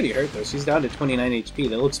 Sue's pretty hurt, though. She's down to 29 HP.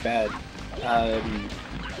 That looks bad.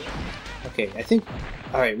 Okay, I think...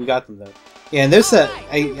 Alright, we got them, though. Yeah, and there's that...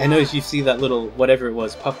 I noticed you see that little, whatever it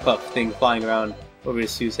was, puff thing flying around over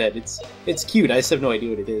Sue's head. It's cute. I just have no idea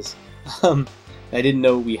what it is. I didn't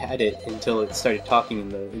know we had it until it started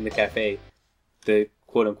talking in the cafe. The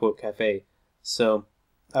quote-unquote cafe. So,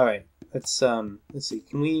 alright. Let's see.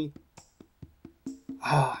 Can we...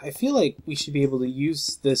 I feel like we should be able to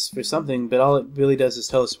use this for something, but all it really does is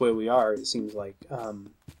tell us where we are, it seems like.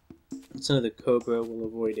 It's another cobra. We'll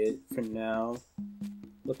avoid it for now.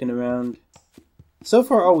 Looking around. So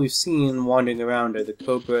far, all we've seen wandering around are the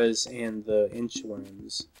cobras and the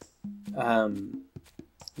inchworms.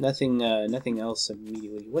 Nothing else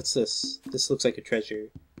immediately. What's this? This looks like a treasure.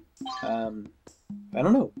 I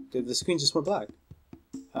don't know. The screen just went black.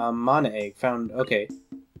 Mana egg found. Okay,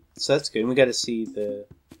 so that's good. We got to see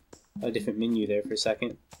a different menu there for a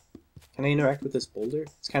second. Can I interact with this boulder?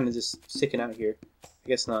 It's kind of just sticking out here. I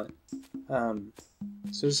guess not.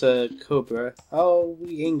 So there's a cobra. Oh,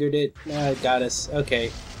 we angered it. Nah, it got us.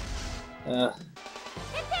 Okay.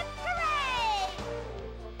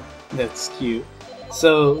 That's cute.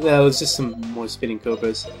 So that was just some more spinning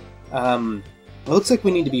cobras. It looks like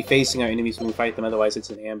we need to be facing our enemies when we fight them, otherwise it's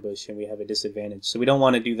an ambush and we have a disadvantage. So we don't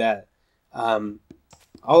want to do that.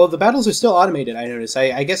 Although the battles are still automated, I notice.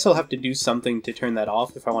 I guess I'll have to do something to turn that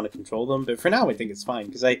off if I want to control them, but for now I think it's fine,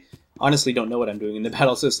 because I honestly don't know what I'm doing in the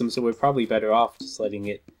battle system, so we're probably better off just letting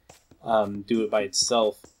it do it by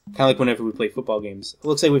itself. Kind of like whenever we play football games. It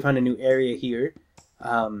looks like we found a new area here.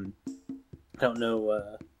 I don't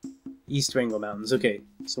know, East Wrangell Mountains. Okay,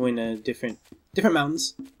 so we're in different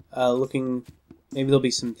mountains, looking... Maybe there'll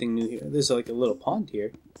be something new here. There's like a little pond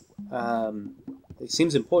here. It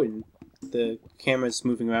seems important. The camera's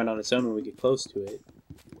moving around on its own when we get close to it.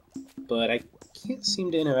 But I can't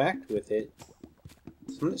seem to interact with it.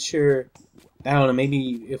 So I'm not sure... I don't know,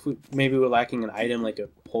 maybe we're lacking an item like a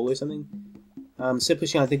pole or something? Instead of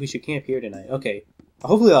pushing on, I think we should camp here tonight. Okay.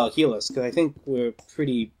 Hopefully that'll heal us, because I think we're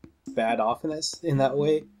pretty bad off in that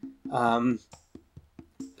way. But,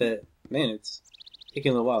 man, it's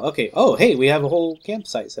taking a little while. Okay. Oh, hey, we have a whole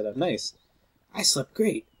campsite set up. Nice. I slept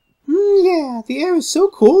great. Yeah, the air is so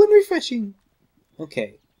cool and refreshing.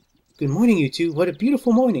 Okay. Good morning, you two. What a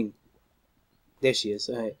beautiful morning. There she is.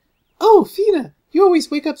 All right. Oh, Fina, you always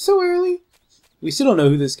wake up so early. We still don't know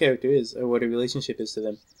who this character is or what her relationship is to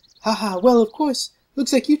them. Haha, well, of course.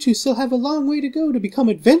 Looks like you two still have a long way to go to become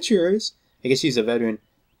adventurers. I guess she's a veteran.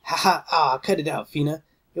 Haha, cut it out, Fina.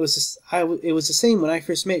 It was the same when I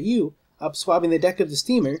first met you, up swabbing the deck of the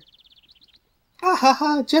steamer.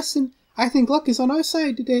 Justin, I think luck is on our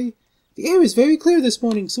side today. The air is very clear this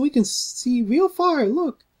morning, so we can see real far.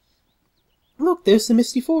 Look, there's the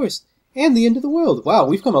misty forest and the end of the world. Wow,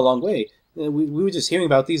 we've come a long way. We were just hearing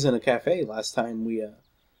about these in a cafe last time we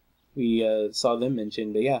saw them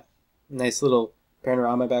mentioned. But yeah, nice little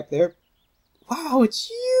panorama back there. Wow, it's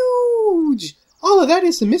huge! All of that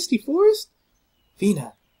is the misty forest?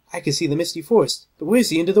 Fina, I can see the misty forest, but where's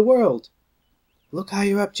the end of the world? Look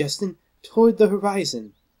higher up, Justin, toward the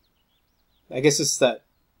horizon. I guess it's that...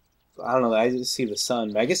 I don't know, I just see the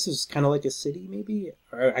sun, but I guess it's kind of like a city, maybe?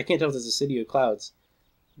 Or I can't tell if it's a city or clouds.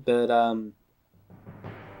 But,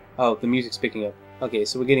 oh, the music's picking up. Okay,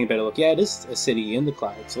 so we're getting a better look. Yeah, it is a city in the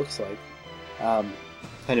clouds, looks like.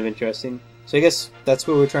 Kind of interesting. So I guess that's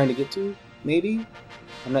where we're trying to get to, maybe?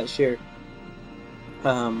 I'm not sure.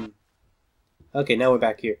 Okay, now we're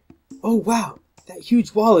back here. Oh, wow! That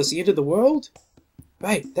huge wall is the end of the world?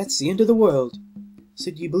 Right, that's the end of the world. So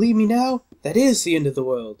do you believe me now? That is the end of the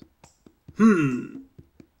world.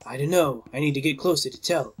 I don't know. I need to get closer to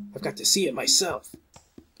tell. I've got to see it myself.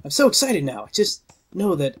 I'm so excited now. I just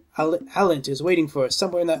know that Alent is waiting for us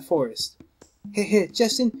somewhere in that forest. Hey,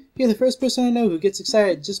 Justin, you're the first person I know who gets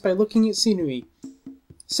excited just by looking at scenery.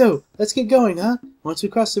 So, let's get going, huh? Once we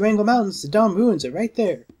cross the Wrangle Mountains, the Dom Ruins are right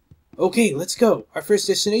there. Okay, let's go. Our first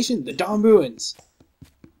destination, the Dom Ruins.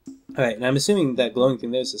 Alright, and I'm assuming that glowing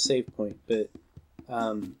thing there is a save point, but,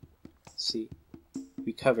 let's see.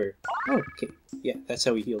 Recover. Oh, okay. Yeah, that's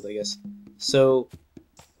how we healed, I guess. So,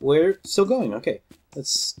 we're still going, okay.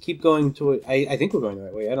 Let's keep going toward... I think we're going the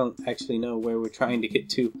right way. I don't actually know where we're trying to get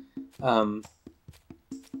to. I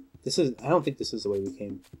don't think this is the way we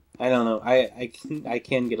came. I don't know. I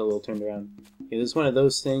can get a little turned around. Yeah, there's one of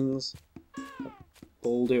those things.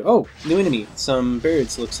 Boulder. Oh, new enemy. Some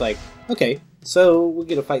birds, looks like. Okay, so we'll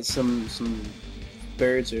get to fight some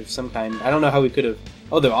birds of some kind. I don't know how we could have...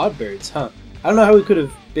 Oh, they're odd birds, huh? I don't know how we could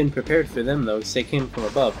have been prepared for them, though, because they came from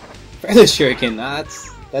above. Feather Shuriken.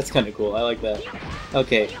 That's kind of cool. I like that.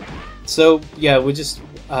 Okay, so, yeah, we're just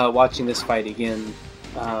watching this fight again.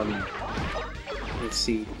 Let's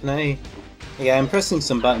see. Can I... Yeah, I'm pressing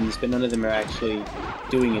some buttons, but none of them are actually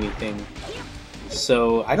doing anything.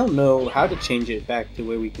 So, I don't know how to change it back to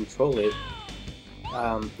where we control it.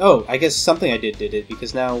 Oh, I guess something I did it,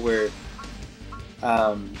 because now we're...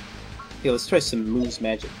 yeah, let's try some moves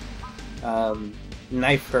magic.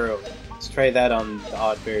 Knife hurl. Let's try that on the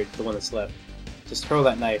odd bird, the one that's left. Just hurl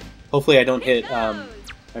that knife. Hopefully I don't hit our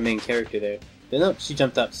main character there. But no, she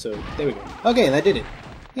jumped up, so there we go. Okay, and that did it.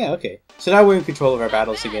 Yeah, okay. So now we're in control of our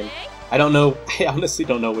battles again. I don't know, I honestly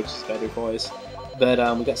don't know which is better for us. But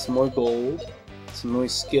we got some more gold, some more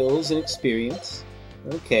skills and experience.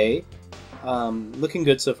 Okay. Looking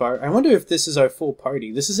good so far. I wonder if this is our full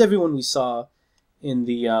party. This is everyone we saw in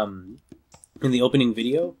the opening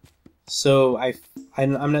video. So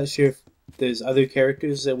I'm not sure if there's other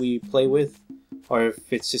characters that we play with, or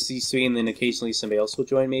if it's just these three and then occasionally somebody else will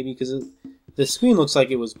join maybe, because the screen looks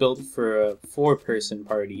like it was built for a 4-person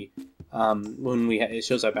party when it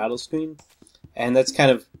shows our battle screen, and that's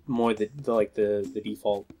kind of more the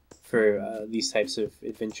default for these types of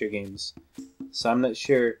adventure games. So I'm not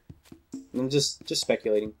sure. I'm just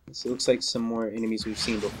speculating. So it looks like some more enemies we've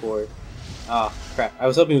seen before. Ah, crap. I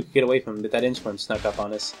was hoping we could get away from them, but that inchworm snuck up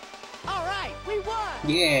on us. Alright, we won!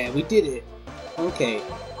 Yeah, we did it! Okay.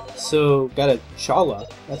 So, got a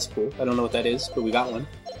Chala. That's cool. I don't know what that is, but we got one.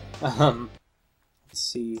 Let's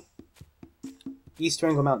see. East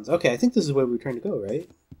Wrangle Mountains. Okay, I think this is where we're trying to go, right?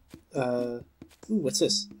 Ooh, what's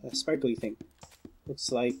this? A sparkly thing.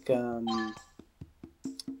 Looks like,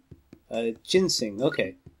 ginseng.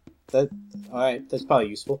 Okay. Alright, that's probably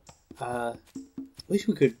useful. Wish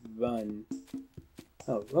we could run.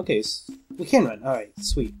 Oh, okay, we can run. Alright,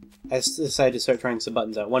 sweet. I decided to start trying some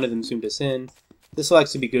buttons out. One of them zoomed us in. This will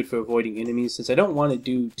actually be good for avoiding enemies, since I don't want to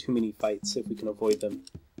do too many fights if we can avoid them.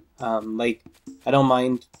 Like, I don't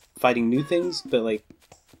mind fighting new things, but like,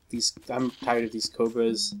 I'm tired of these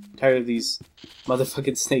cobras, tired of these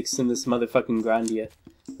motherfucking snakes in this motherfucking Grandia.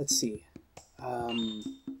 Let's see.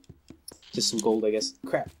 Just some gold, I guess.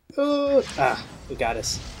 Crap. Oh, they got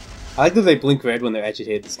us. I like that they blink red when they're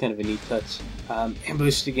agitated. It's kind of a neat touch.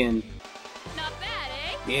 Ambushed again. Not bad,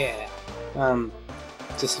 eh? Yeah.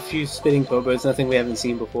 Just a few spitting cobras, nothing we haven't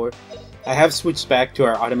seen before. I have switched back to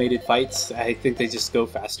our automated fights. I think they just go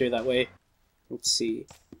faster that way. Let's see.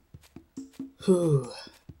 Whew.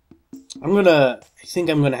 I think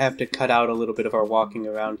I'm gonna have to cut out a little bit of our walking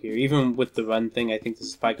around here. Even with the run thing, I think this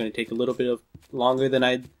is probably gonna take a little bit longer than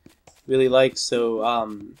I'd really like, so,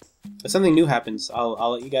 if something new happens,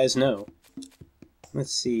 I'll let you guys know.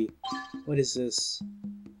 Let's see. What is this?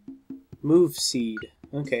 Move seed.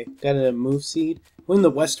 Okay, got a move seed. We're in the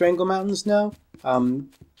West Wrangle Mountains now.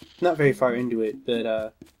 Not very far into it,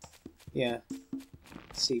 but, yeah.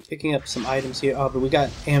 Let's see, picking up some items here. Oh, but we got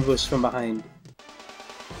ambushed from behind.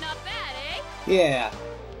 Not bad, eh? Yeah.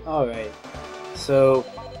 Alright. So,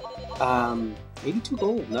 82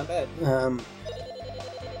 gold, not bad.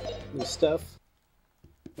 New stuff.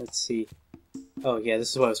 Let's see. Oh yeah, this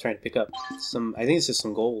is what I was trying to pick up. I think it's just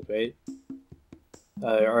some gold, right?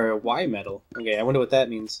 Or a Y metal. Okay, I wonder what that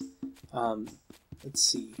means. Let's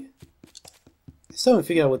see. I still haven't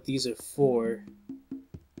figured out what these are for.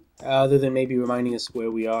 Other than maybe reminding us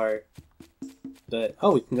where we are. But,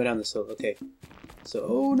 oh, we can go down this hill. Okay. So,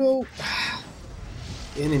 oh no!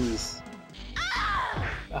 Enemies.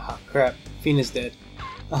 Ah, crap. Fina's dead.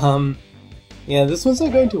 Yeah, this one's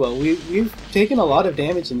not going too well. We've taken a lot of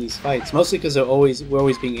damage in these fights, mostly because we're always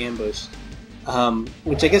being ambushed.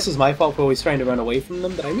 Which I guess is my fault for always trying to run away from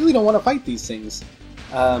them, but I really don't want to fight these things.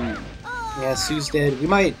 Yeah, Sue's dead. We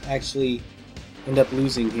might actually end up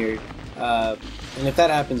losing here. And if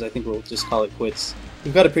that happens, I think we'll just call it quits.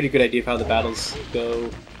 We've got a pretty good idea of how the battles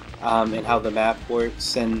go, and how the map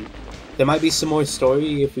works, and there might be some more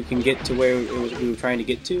story if we can get to where we were trying to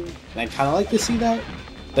get to. And I'd kind of like to see that.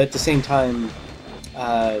 but at the same time,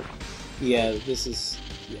 yeah, this is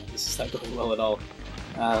not going well at all.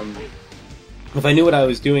 If I knew what I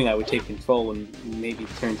was doing, I would take control and maybe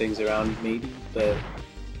turn things around, maybe, but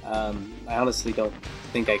I honestly don't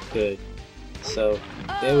think I could. So,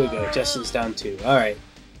 there we go, Justin's down 2. Alright.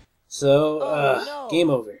 So, no. game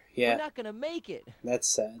over. Yeah. We're not gonna make it. That's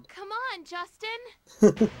sad. Come on,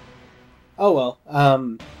 Justin. Oh well,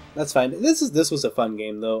 that's fine. This was a fun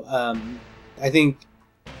game though. I think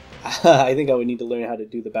I think I would need to learn how to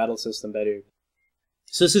do the battle system better.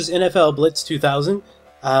 So this is NFL Blitz 2000.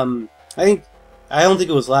 I don't think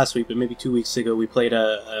it was last week, but maybe 2 weeks ago we played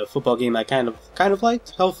a football game I kind of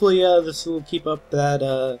liked. Hopefully, this will keep up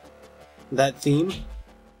that theme.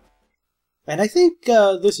 And I think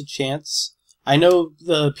there's a chance. I know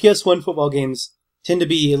the PS1 football games tend to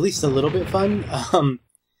be at least a little bit fun.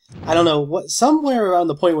 I don't know, somewhere around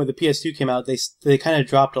the point where the PS2 came out, they kind of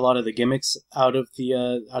dropped a lot of the gimmicks out of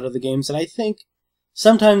the games, and I think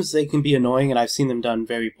sometimes they can be annoying, and I've seen them done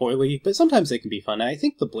very poorly, but sometimes they can be fun. I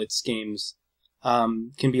think the Blitz games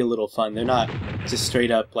can be a little fun. They're not just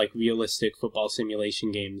straight up like realistic football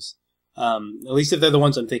simulation games. At least if they're the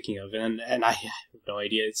ones I'm thinking of, and I have no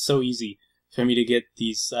idea. It's so easy for me to get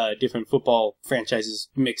these different football franchises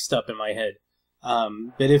mixed up in my head.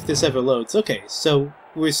 But if this ever loads, okay, so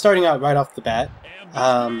we're starting out right off the bat.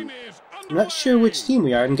 I'm not sure which team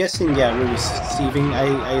we are. I'm guessing, yeah, we're receiving,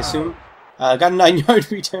 I assume. Got a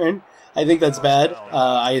 9-yard return. I think that's bad.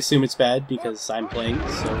 I assume it's bad because I'm playing,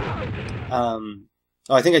 so... oh,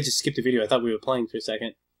 I think I just skipped a video. I thought we were playing for a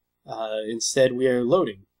second. Instead, we are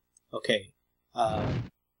loading. Okay.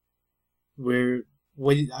 I'm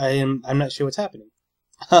not sure what's happening.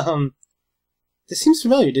 This seems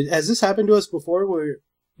familiar. Has this happened to us before, where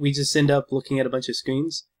we just end up looking at a bunch of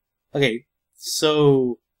screens? Okay,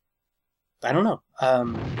 so... I don't know.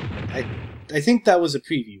 I think that was a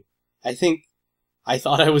preview. I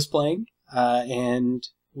thought I was playing, and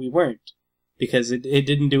we weren't. Because it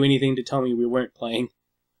didn't do anything to tell me we weren't playing.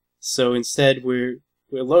 So instead, we're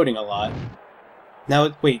loading a lot.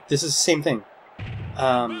 Now, wait, this is the same thing.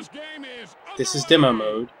 This is demo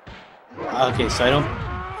mode. Okay, so I don't...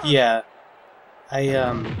 Yeah.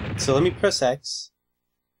 So let me press X.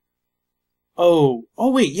 Oh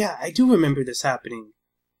wait, yeah, I do remember this happening.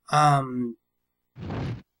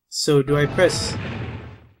 So do I press...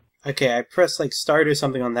 Okay, I press like start or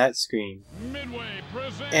something on that screen.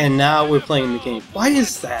 And now we're playing the game. Why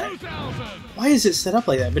is that? Why is it set up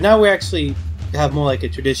like that? But now we actually have more like a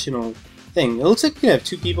traditional thing. It looks like we can have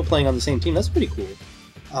 2 people playing on the same team. That's pretty cool.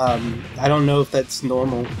 I don't know if that's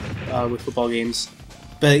normal with football games.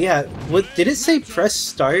 But yeah, what did it say press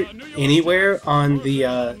start anywhere on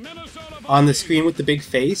the screen with the big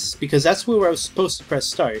face? Because that's where I was supposed to press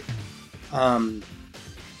start.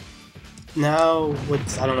 Now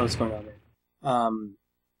I don't know what's going on there.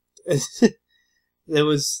 There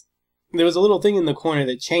was a little thing in the corner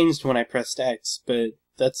that changed when I pressed X, but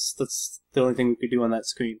that's the only thing we could do on that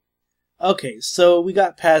screen. Okay, so we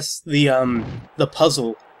got past the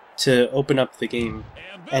puzzle to open up the game,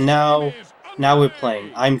 and now we're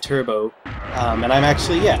playing. I'm Turbo, and I'm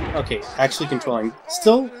actually actually controlling.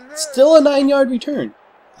 Still a 9-yard return.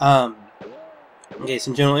 Okay,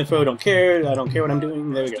 some general info. Don't care. I don't care what I'm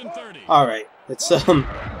doing. There we go. All right, let's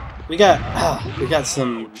we got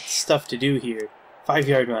some stuff to do here.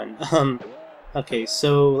 5-yard run. Okay,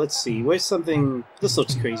 so let's see. Where's something? This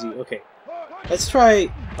looks crazy. Okay, let's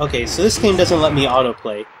try. Okay, so this game doesn't let me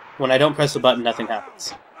autoplay. When I don't press a button, nothing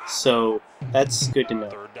happens. So that's good to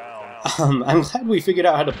know. I'm glad we figured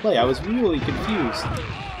out how to play. I was really confused.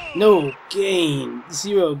 No gain.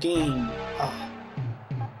 0 gain.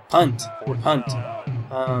 Punt. Or punt.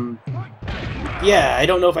 Yeah, I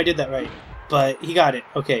don't know if I did that right, but he got it.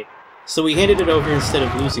 Okay, so we handed it over instead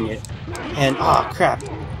of losing it. And, crap.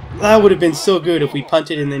 That would have been so good if we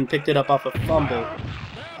punted and then picked it up off a fumble.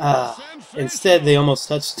 Instead, they almost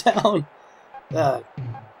touched down.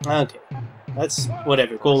 Okay. That's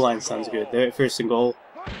whatever. Goal line sounds good. They're at 1st and goal.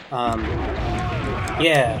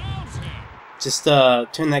 Yeah. Just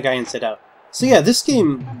turn that guy inside out. So yeah, this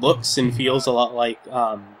game looks and feels a lot like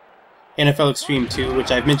NFL Extreme 2,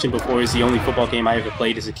 which I've mentioned before is the only football game I ever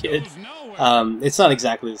played as a kid. It's not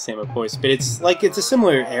exactly the same, of course, but it's a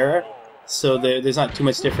similar era, so there's not too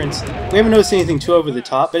much difference. We haven't noticed anything too over the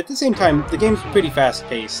top, but at the same time, the game's pretty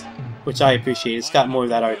fast-paced, which I appreciate. It's got more of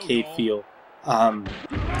that arcade feel.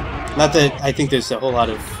 Not that I think there's a whole lot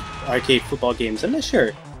of arcade football games. I'm not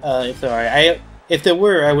sure if there are. If there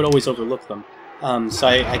were, I would always overlook them. So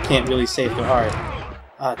I can't really say if there are.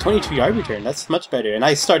 22-yard return, that's much better. And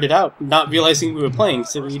I started out not realizing we were playing,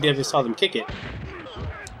 so we never saw them kick it.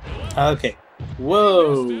 Okay,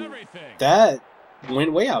 Whoa! That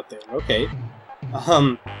went way out there. Okay.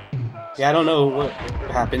 Yeah, I don't know what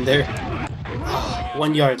happened there.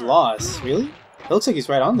 1 yard loss. Really? It looks like he's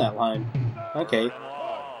right on that line. Okay.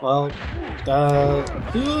 Well,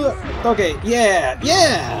 okay, yeah!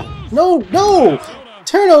 No!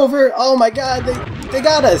 Turnover! Oh my god, they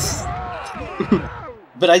got us!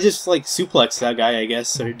 But I just, like, suplexed that guy, I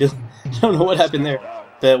guess, or I don't know what happened there.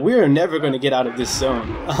 But we're never going to get out of this zone.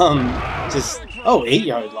 Oh, 8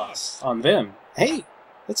 yard loss on them. Hey,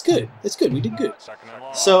 that's good. That's good. We did good.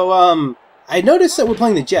 So, I noticed that we're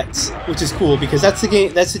playing the Jets, which is cool because that's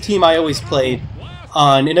the team I always played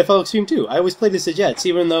on NFL Extreme 2. I always played as the Jets,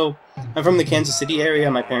 even though I'm from the Kansas City area.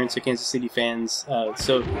 My parents are Kansas City fans,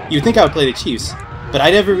 so you'd think I would play the Chiefs. But I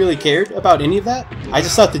never really cared about any of that. I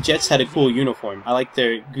just thought the Jets had a cool uniform. I like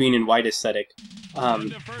their green and white aesthetic.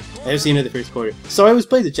 That was the end of the first quarter. So I always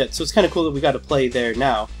played the Jets, so it's kind of cool that we got to play there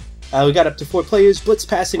now. We got up to 4 players, blitz,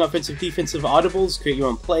 passing, offensive, defensive, audibles, create your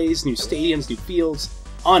own plays, new stadiums, new fields,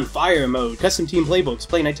 on fire mode, custom team playbooks,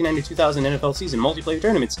 play 1990-2000 NFL season, multiplayer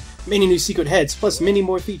tournaments, many new secret heads, plus many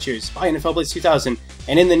more features, buy NFL Blitz 2000,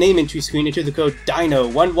 and in the name entry screen enter the code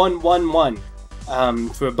DINO1111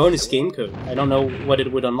 for a bonus game code. I don't know what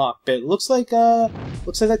it would unlock, but it looks like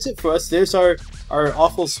that's it for us. There's our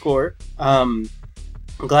awful score. I'm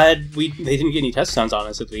glad they didn't get any touchdowns on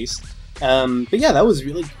us at least. But yeah, that was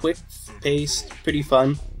really quick paced, pretty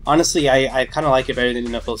fun. Honestly, I kind of like it better than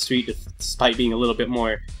NFL Street, despite being a little bit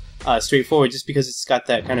more straightforward, just because it's got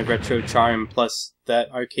that kind of retro charm plus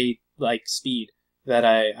that arcade-like speed that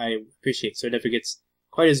I appreciate, so it never gets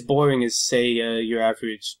quite as boring as, say, your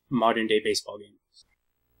average modern-day baseball game.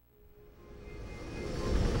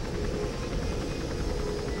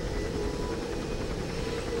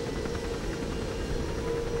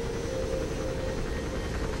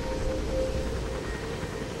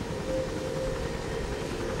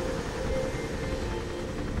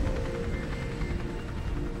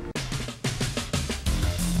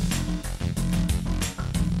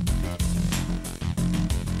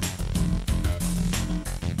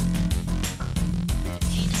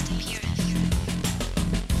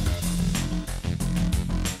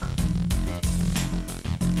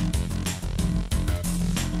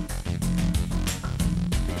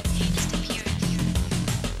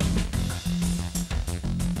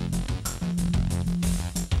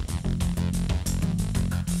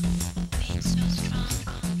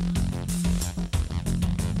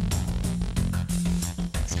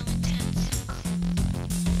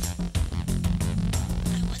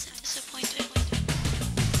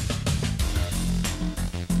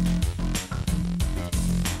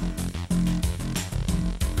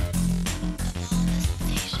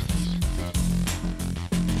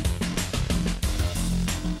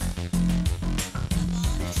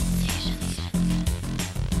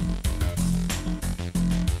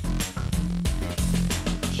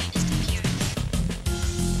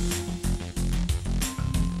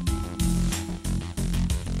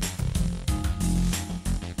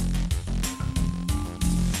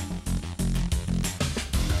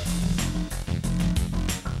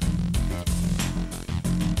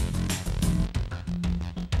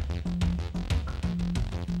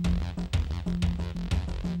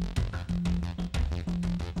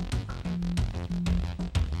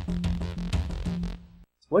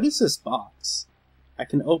 What is this box? I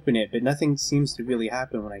can open it, but nothing seems to really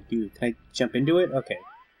happen when I do. Can I jump into it? Okay.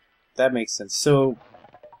 That makes sense. So,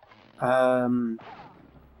 I'm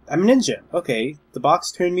a ninja. Okay, the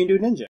box turned me into a ninja.